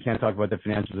obviously can't talk about the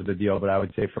financials of the deal, but I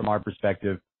would say from our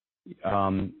perspective,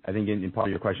 I think in part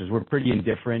of your questions, we're pretty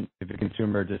indifferent if a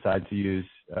consumer decides to use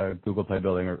Google Play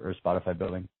billing or Spotify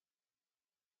billing.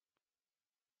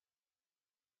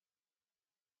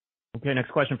 Okay,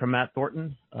 next question from Matt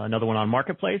Thornton, another one on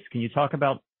Marketplace. Can you talk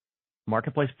about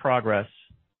Marketplace progress,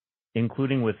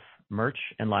 including with merch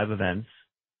and live events,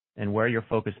 and where you're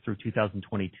focused through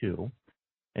 2022?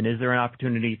 And is there an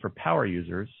opportunity for power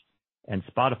users and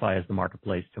Spotify as the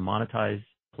marketplace to monetize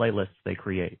playlists they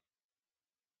create?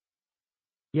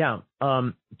 Yeah,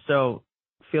 so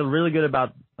feel really good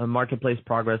about Marketplace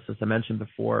progress, as I mentioned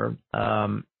before,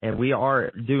 and we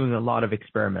are doing a lot of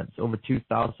experiments, over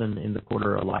 2,000 in the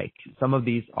quarter alike. Some of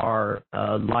these are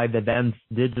live events,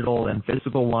 digital and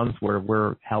physical ones, where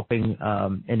we're helping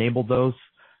enable those,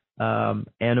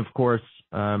 and of course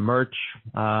merch,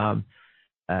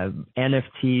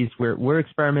 NFTs. We're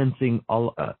experimenting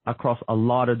across a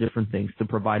lot of different things to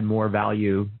provide more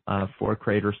value for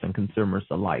creators and consumers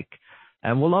alike.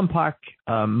 And we'll unpack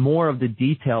more of the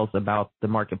details about the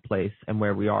marketplace and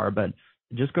where we are. But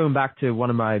just going back to one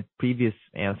of my previous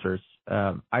answers,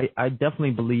 I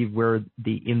definitely believe we're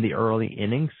in the early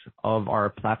innings of our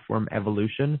platform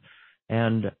evolution.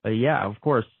 And yeah, of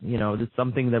course, it's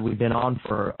something that we've been on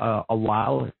for a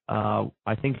while.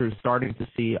 I think we're starting to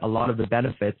see a lot of the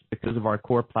benefits because of our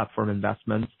core platform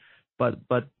investments. But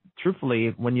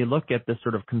truthfully, when you look at the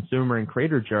sort of consumer and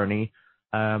creator journey,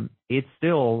 it's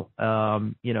still,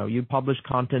 you publish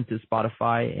content to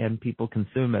Spotify and people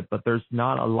consume it, but there's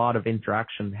not a lot of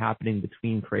interaction happening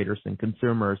between creators and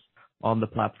consumers on the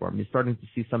platform. You're starting to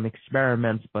see some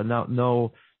experiments, but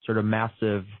no sort of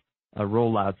massive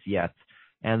rollouts yet.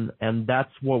 And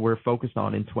that's what we're focused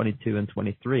on in 22 and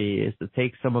 23 is to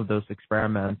take some of those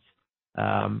experiments,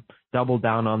 double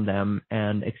down on them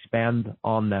and expand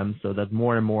on them so that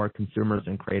more and more consumers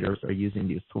and creators are using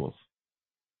these tools.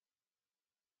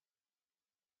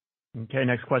 Okay,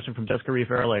 next question from Jessica Reif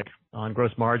Ehrlich on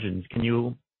gross margins. Can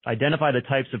you identify the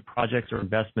types of projects or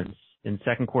investments in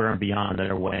second quarter and beyond that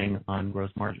are weighing on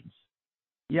gross margins?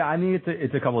 Yeah, I mean,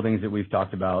 it's a couple of things that we've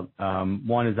talked about.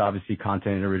 One is obviously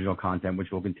content and original content,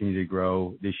 which will continue to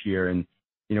grow this year. And,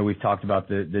 you know, we've talked about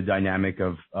the dynamic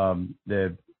of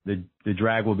the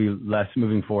drag will be less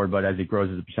moving forward, but as it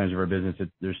grows as a percentage of our business,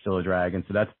 there's still a drag. And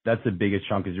so that's the biggest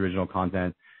chunk is original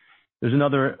content. There's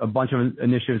a bunch of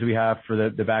initiatives we have for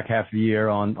the back half of the year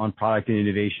on product and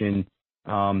innovation,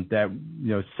 that, you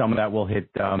know, some of that will hit,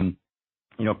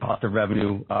 you know, cost of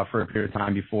revenue, for a period of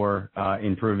time before,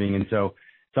 improving. And so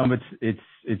some of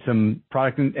it's some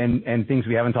product and things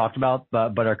we haven't talked about,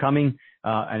 but are coming.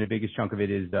 And the biggest chunk of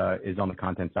it is on the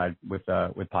content side with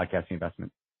podcasting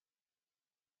investment.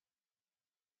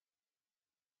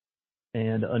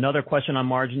 And another question on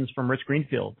margins from Rich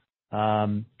Greenfield.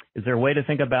 Is there a way to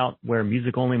think about where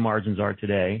music-only margins are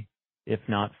today, if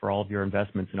not for all of your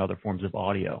investments in other forms of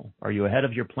audio? Are you ahead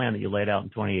of your plan that you laid out in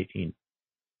 2018?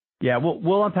 Yeah,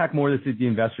 we'll unpack more of this at the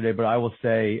Investor Day, but I will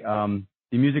say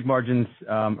the music margins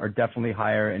are definitely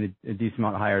higher and a decent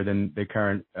amount higher than the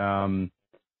current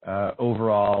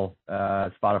overall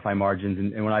Spotify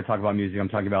margins. And when I talk about music, I'm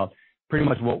talking about pretty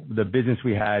much what the business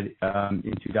we had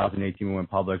in 2018 when we went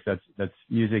public. That's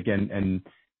music and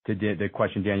to the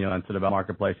question Daniel answered about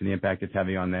Marketplace and the impact it's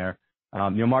having on there. You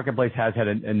know, Marketplace has had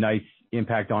a nice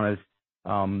impact on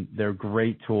us. They're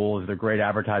great tools. They're great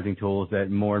advertising tools that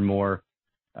more and more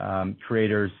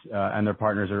creators and their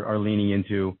partners are leaning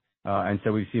into. And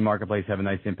so we've seen Marketplace have a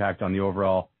nice impact on the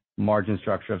overall margin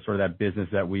structure of sort of that business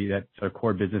that sort of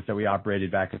core business that we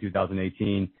operated back in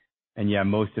 2018. And yeah,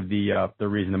 most of the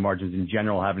reason the margins in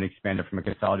general haven't expanded from a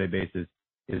consolidated basis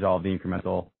is all the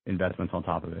incremental investments on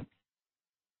top of it.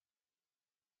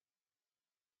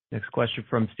 Next question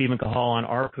from Stephen Cahall on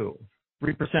ARPU.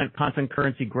 3% constant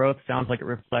currency growth sounds like it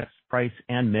reflects price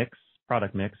and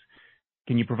product mix.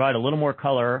 Can you provide a little more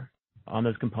color on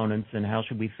those components, and how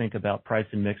should we think about price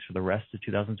and mix for the rest of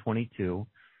 2022?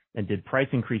 And did price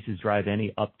increases drive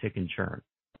any uptick in churn?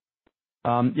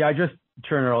 Yeah, I just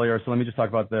churned earlier, so let me just talk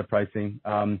about the pricing.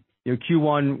 You know,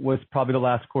 Q1 was probably the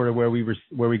last quarter where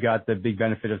we got the big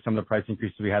benefit of some of the price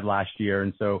increases we had last year,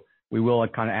 and so we will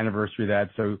kind of anniversary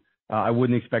that. So I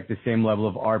wouldn't expect the same level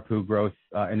of ARPU growth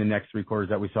in the next 3 quarters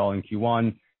that we saw in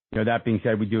Q1. You know, that being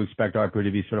said, we do expect ARPU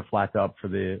to be sort of flat up for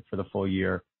the full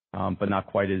year, but not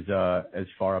quite as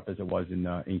far up as it was in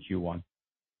Q1.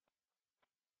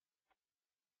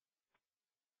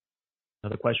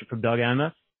 Another question from Doug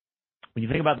Anmuth. When you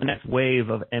think about the next wave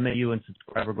of MAU and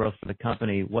subscriber growth for the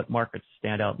company, what markets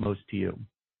stand out most to you?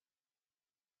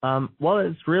 Well,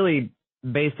 it's really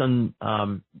based on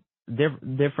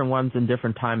different ones in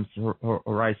different times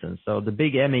horizons. So the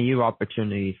big MAU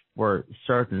opportunity for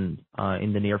certain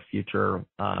in the near future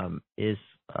is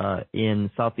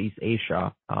in Southeast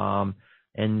Asia.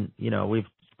 And, you know, we've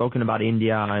spoken about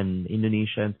India and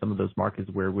Indonesia and some of those markets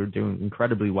where we're doing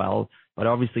incredibly well. But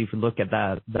obviously, if you look at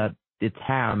that the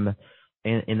TAM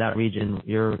in that region,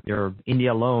 your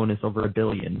India alone is over 1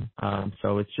 billion.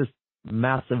 So it's just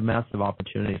massive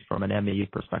opportunities from an MAU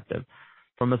perspective.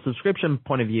 From a subscription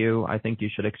point of view, I think you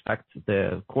should expect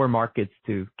the core markets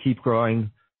to keep growing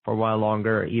for a while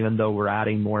longer, even though we're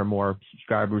adding more and more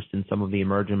subscribers in some of the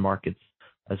emerging markets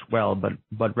as well.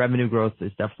 But revenue growth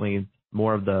is definitely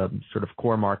more of the sort of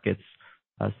core markets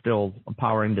still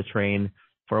powering the train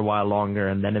for a while longer,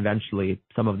 and then eventually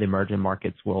some of the emerging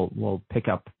markets will pick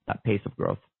up that pace of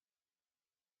growth.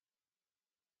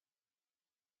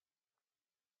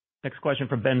 Next question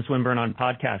from Ben Swinburne on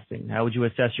podcasting. How would you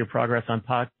assess your progress on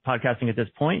podcasting at this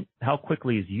point? How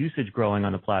quickly is usage growing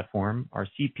on the platform? Are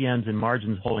CPMs and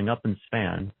margins holding up in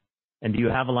span? And do you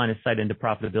have a line of sight into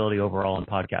profitability overall in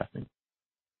podcasting?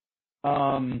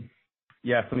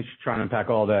 Yeah, let me try and unpack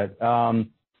all that.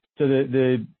 So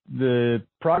the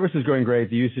progress is going great.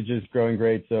 The usage is growing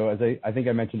great. So as I think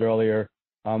I mentioned earlier,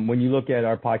 when you look at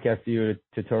our podcast view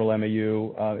to total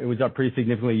MAU, it was up pretty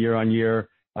significantly year on year.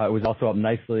 It was also up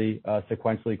nicely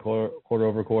sequentially quarter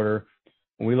over quarter.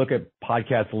 When we look at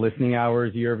podcast listening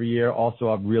hours year over year, also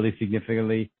up really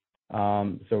significantly.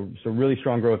 So really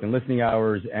strong growth in listening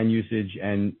hours and usage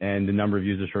and the number of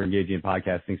users who are engaging in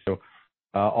podcasting. So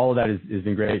all of that has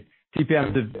been great.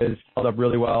 CPMs has held up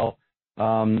really well.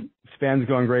 Span's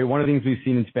going great. One of the things we've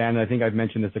seen in Span, and I think I've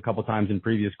mentioned this a couple times in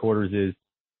previous quarters, is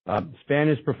SPAN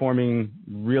is performing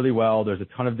really well. There's a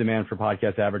ton of demand for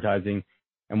podcast advertising.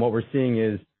 And what we're seeing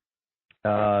is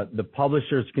the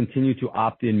publishers continue to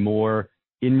opt in more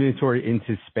inventory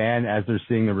into SPAN as they're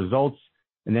seeing the results.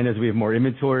 And then as we have more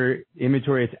inventory,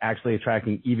 it's actually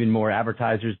attracting even more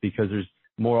advertisers because there's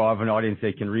more of an audience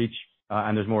they can reach,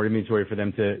 and there's more inventory for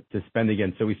them to spend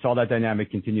again. So we saw that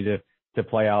dynamic continue to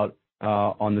play out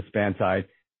on the SPAN side.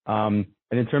 And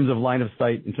in terms of line of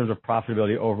sight, in terms of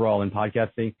profitability overall in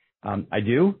podcasting, I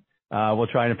do. We'll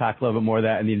try and unpack a little bit more of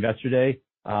that in the Investor Day.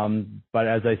 But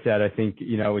as I said, I think,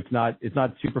 it's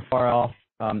not super far off.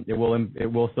 It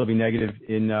will still be negative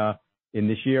in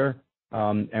this year.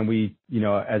 And we,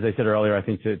 as I said earlier, I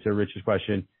think to Rich's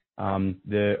question,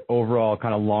 the overall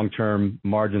kind of long-term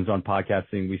margins on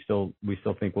podcasting, we still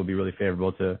think will be really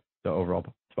favorable to overall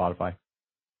Spotify.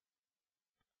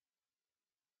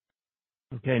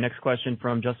 Okay, next question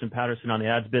from Justin Patterson on the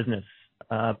ads business.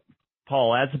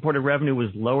 Paul, ad-supported revenue was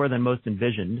lower than most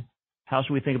envisioned. How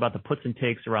should we think about the puts and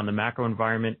takes around the macro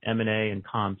environment, M&A, and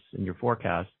comps in your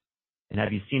forecast? And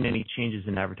have you seen any changes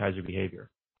in advertiser behavior?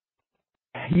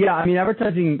 Yeah, I mean,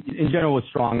 advertising in general was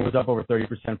strong. It was up over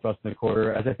 30% for us in the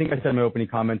quarter. As I think I said in my opening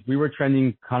comments, we were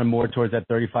trending kind of more towards that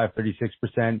 35,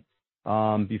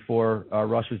 36% before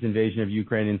Russia's invasion of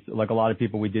Ukraine. And like a lot of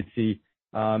people, we did see,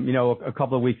 a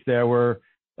couple of weeks there were,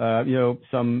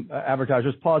 some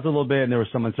advertisers paused a little bit, and there was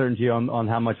some uncertainty on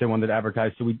how much they wanted to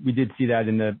advertise. So we did see that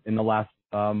in the last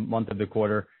month of the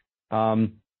quarter.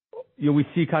 We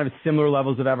see kind of similar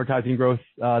levels of advertising growth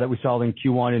that we saw in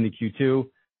Q1 and in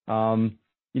Q2.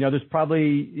 There's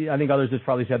probably, I think others have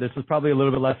probably said this was probably a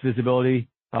little bit less visibility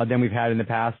than we've had in the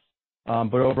past.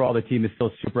 But overall, the team is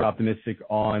still super optimistic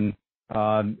on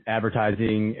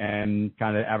advertising and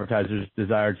kind of advertisers'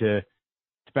 desire to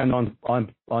spend on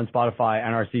Spotify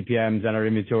and our CPMs and our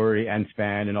inventory and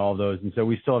SPAN and all of those. And so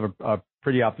we still have a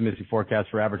pretty optimistic forecast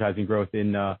for advertising growth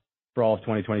for all of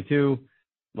 2022.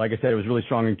 Like I said, it was really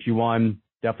strong in Q1.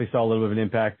 Definitely saw a little bit of an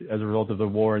impact as a result of the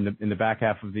war in the back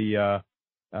half of the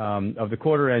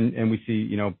quarter, and we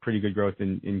see pretty good growth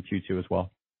in Q2 as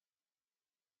well.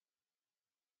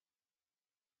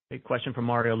 A question from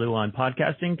Mario Lu on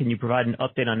podcasting. Can you provide an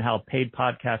update on how paid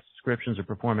podcast subscriptions are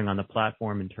performing on the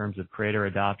platform in terms of creator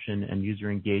adoption and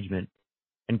user engagement?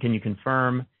 And can you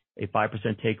confirm a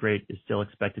 5% take rate is still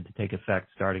expected to take effect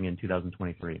starting in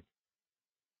 2023?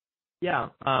 Yeah.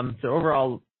 So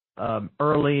overall,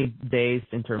 early days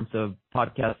in terms of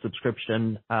podcast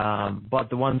subscription, but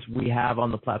the ones we have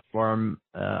on the platform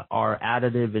are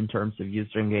additive in terms of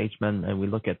user engagement, and we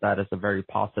look at that as a very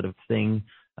positive thing.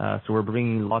 So we're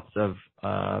bringing lots of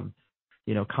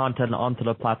content onto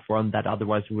the platform that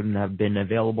otherwise wouldn't have been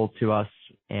available to us,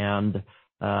 and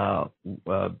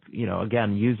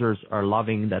again, users are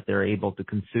loving that they're able to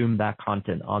consume that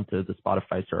content onto the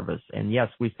Spotify service. And yes,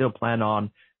 we still plan on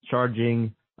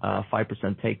charging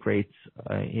 5% take rates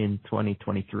in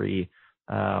 2023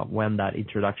 when that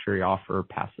introductory offer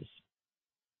passes.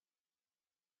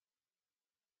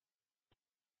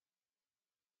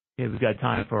 Okay, we've got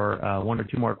time for one or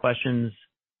two more questions.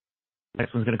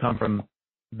 Next one's going to come from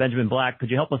Benjamin Black.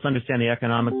 Could you help us understand the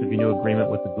economics of your new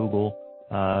agreement with the Google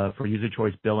for user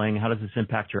choice billing? How does this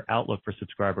impact your outlook for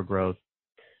subscriber growth?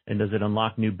 And does it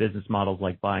unlock new business models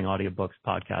like buying audiobooks,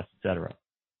 podcasts, et cetera?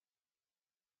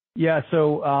 Yeah,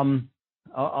 so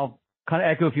I'll kind of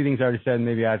echo a few things I already said and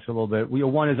maybe add to a little bit.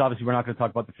 One is obviously we're not going to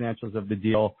talk about the financials of the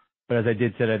deal, but as I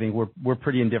did say, I think we're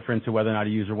pretty indifferent to whether or not a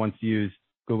user wants to use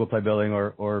Google Play Billing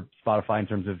or Spotify in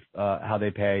terms of how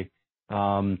they pay.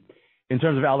 In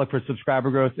terms of outlook for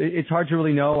subscriber growth, it's hard to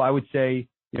really know. I would say,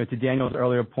 to Daniel's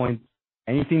earlier point,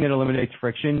 anything that eliminates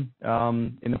friction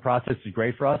in the process is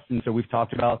great for us. And so we've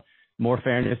talked about more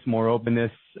fairness, more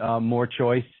openness, more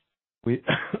choice.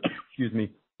 Excuse me.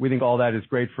 We think all that is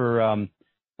great for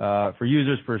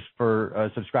users,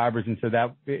 for subscribers, and so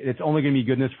that it's only going to be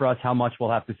goodness for us. How much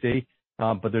we'll have to see,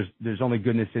 but there's only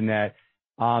goodness in that.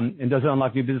 And does it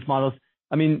unlock new business models?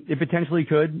 I mean, it potentially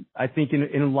could. I think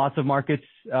in lots of markets,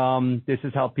 this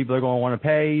is how people are going to want to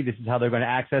pay. This is how they're going to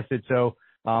access it. So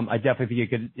I definitely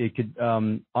think it could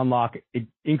unlock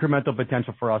incremental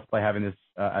potential for us by having this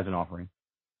as an offering.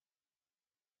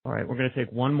 All right, we're going to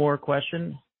take one more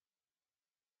question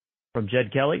from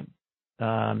Jed Kelly.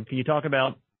 Can you talk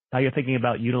about how you're thinking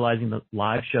about utilizing the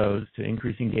live shows to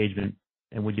increase engagement?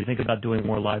 And would you think about doing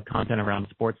more live content around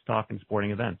sports talk and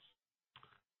sporting events?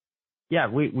 Yeah,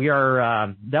 we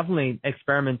are definitely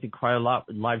experimenting quite a lot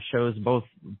with live shows, both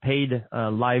paid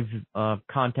live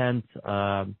content,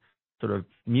 sort of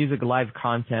music live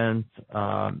content,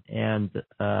 and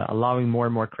allowing more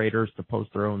and more creators to post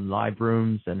their own live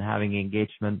rooms and having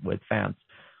engagement with fans.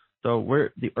 So we're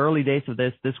the early days of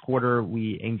this. This quarter,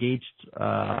 we engaged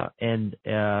and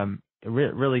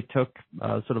really took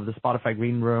sort of the Spotify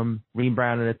Green Room,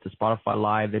 rebranded it to Spotify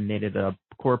Live, and made it a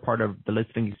core part of the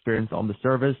listening experience on the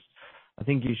service. I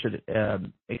think you should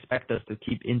expect us to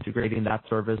keep integrating that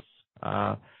service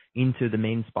into the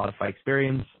main Spotify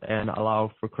experience and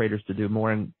allow for creators to do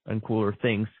more and cooler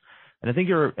things. And I think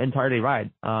you're entirely right.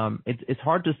 It's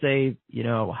hard to say,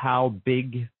 how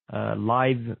big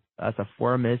Live as a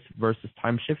forum is versus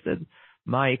time shifted.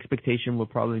 My expectation will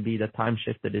probably be that time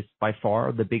shifted is by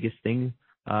far the biggest thing.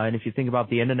 And if you think about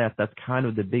the internet, that's kind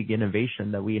of the big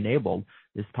innovation that we enabled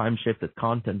is time shifted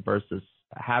content versus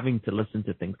having to listen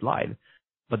to things live.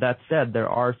 But that said, there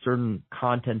are certain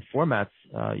content formats.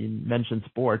 You mentioned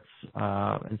sports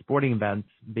and sporting events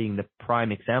being the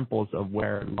prime examples of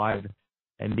where live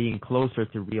and being closer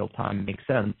to real time makes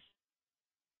sense.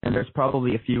 And there's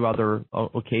probably a few other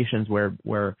occasions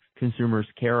where consumers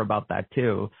care about that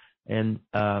too. And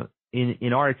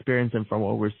in our experience and from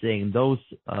what we're seeing, those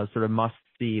sort of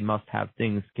must-see, must-have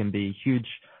things can be huge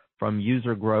from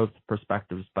user growth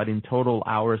perspectives. But in total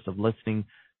hours of listening,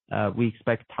 we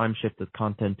expect time-shifted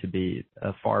content to be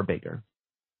far bigger.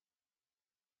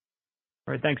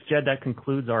 All right, thanks, Jed. That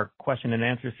concludes our question and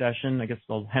answer session. I guess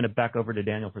I'll hand it back over to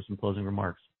Daniel for some closing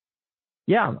remarks.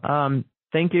 Yeah,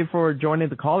 thank you for joining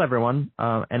the call, everyone.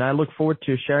 And I look forward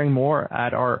to sharing more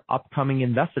at our upcoming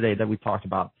Investor Day that we talked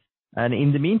about. And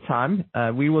in the meantime,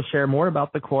 we will share more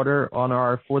about the quarter on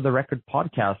our For the Record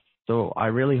podcast. So I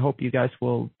really hope you guys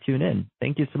will tune in.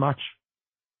 Thank you so much.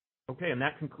 Okay, and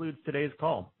that concludes today's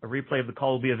call. A replay of the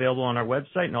call will be available on our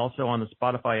website and also on the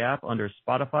Spotify app under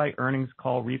Spotify Earnings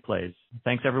Call Replays.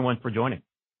 Thanks, everyone, for joining.